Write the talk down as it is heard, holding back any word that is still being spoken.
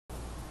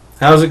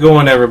How's it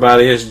going,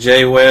 everybody? It's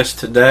JWes.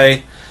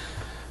 Today,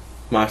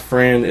 my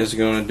friend is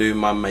going to do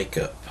my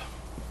makeup.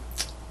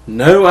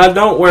 No, I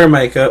don't wear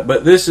makeup,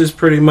 but this is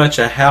pretty much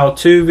a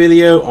how-to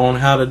video on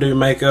how to do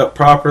makeup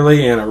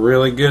properly in a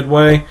really good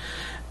way,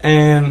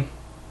 and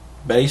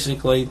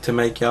basically to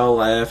make y'all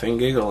laugh and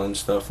giggle and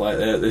stuff like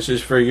that. This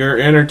is for your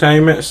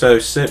entertainment, so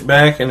sit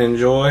back and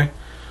enjoy.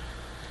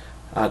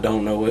 I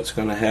don't know what's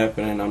going to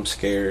happen, and I'm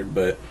scared,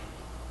 but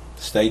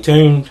stay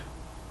tuned.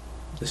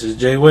 This is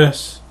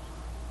JWes.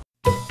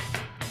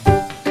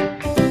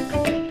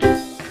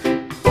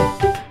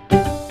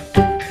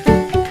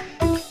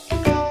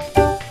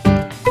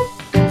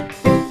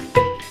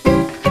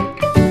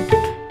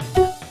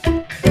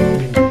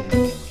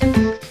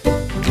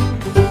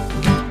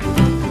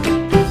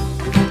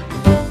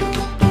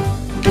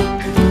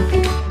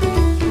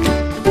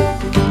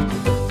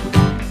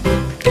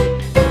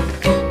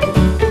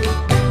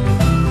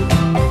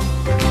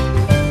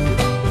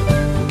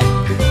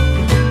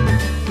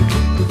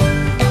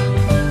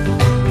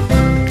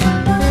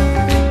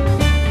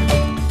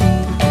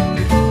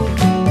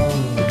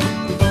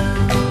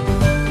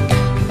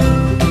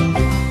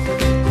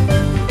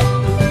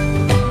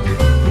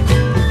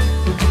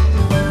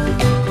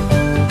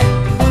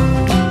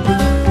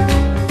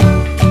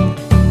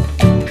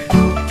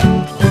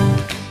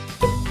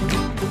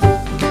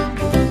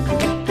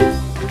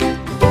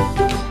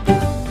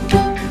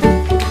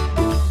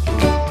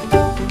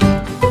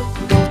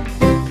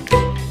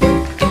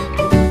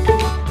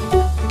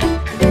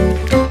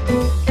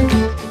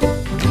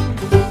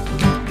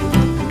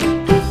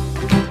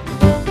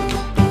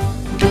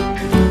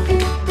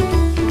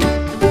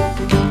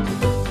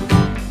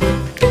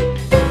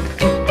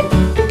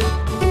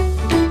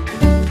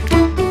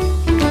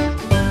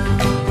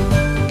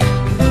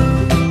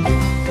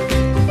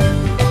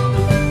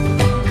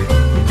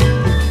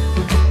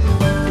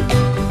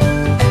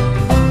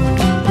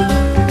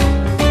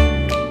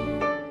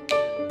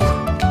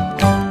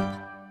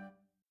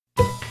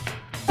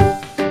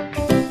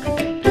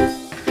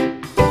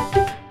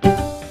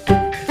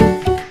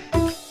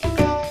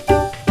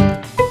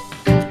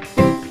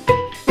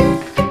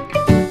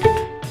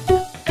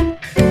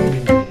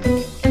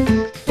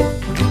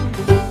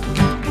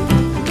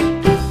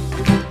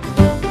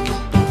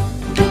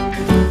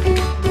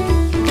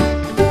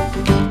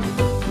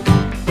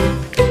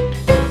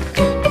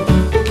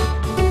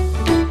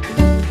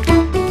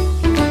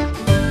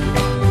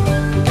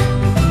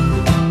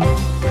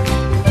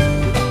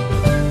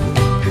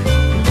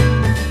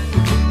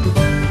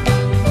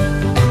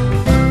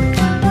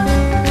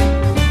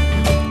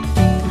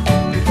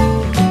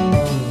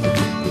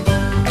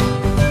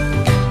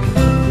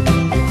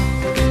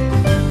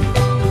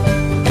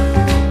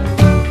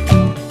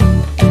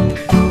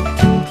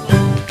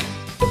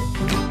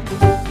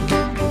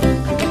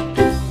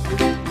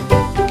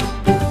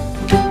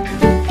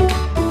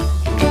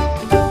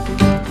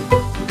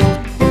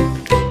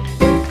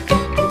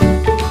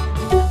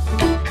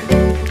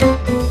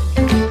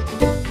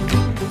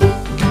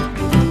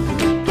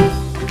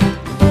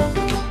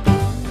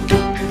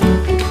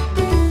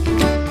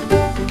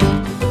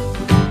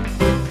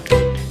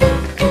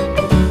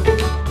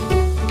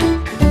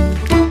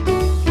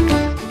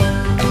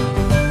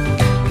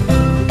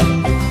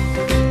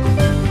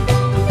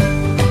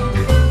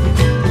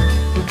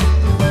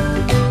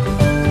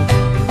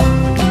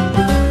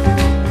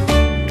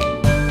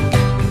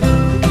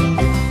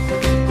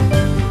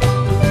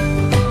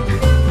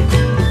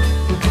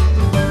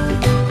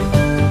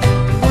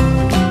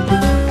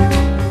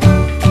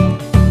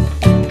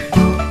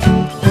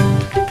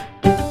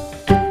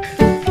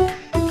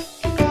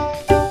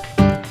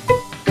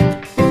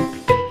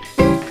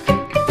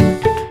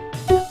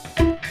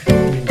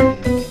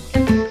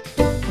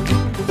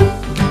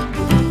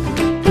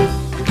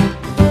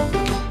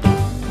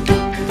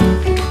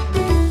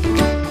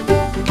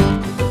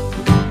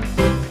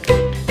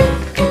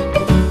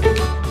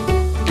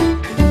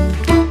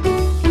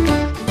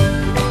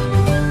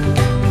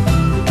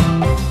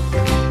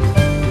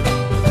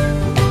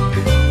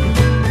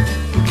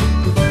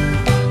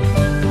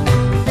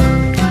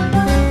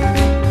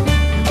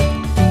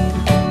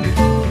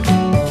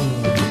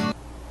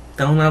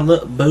 Don't I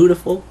look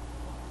beautiful?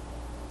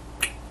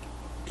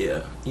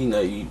 Yeah, you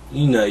know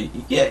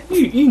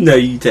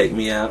you take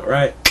me out,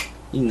 right?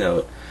 You know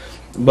it.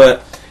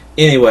 But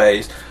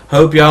anyways,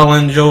 hope y'all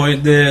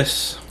enjoyed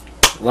this.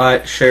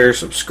 Like, share,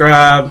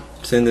 subscribe.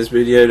 Send this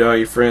video to all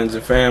your friends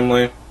and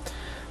family.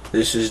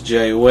 This is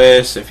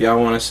JWes. If y'all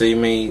want to see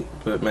me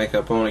put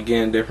makeup on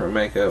again, different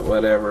makeup,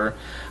 whatever,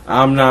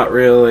 I'm not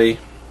really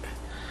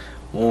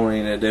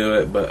wanting to do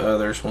it, but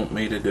others want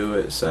me to do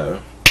it,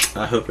 so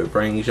I hope it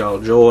brings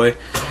y'all joy.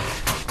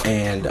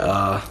 And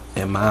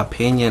in my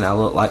opinion, I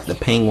look like the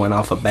penguin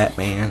off of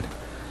Batman.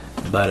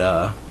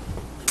 But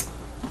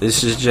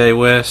this is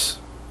JWes.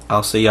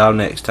 I'll see y'all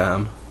next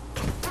time.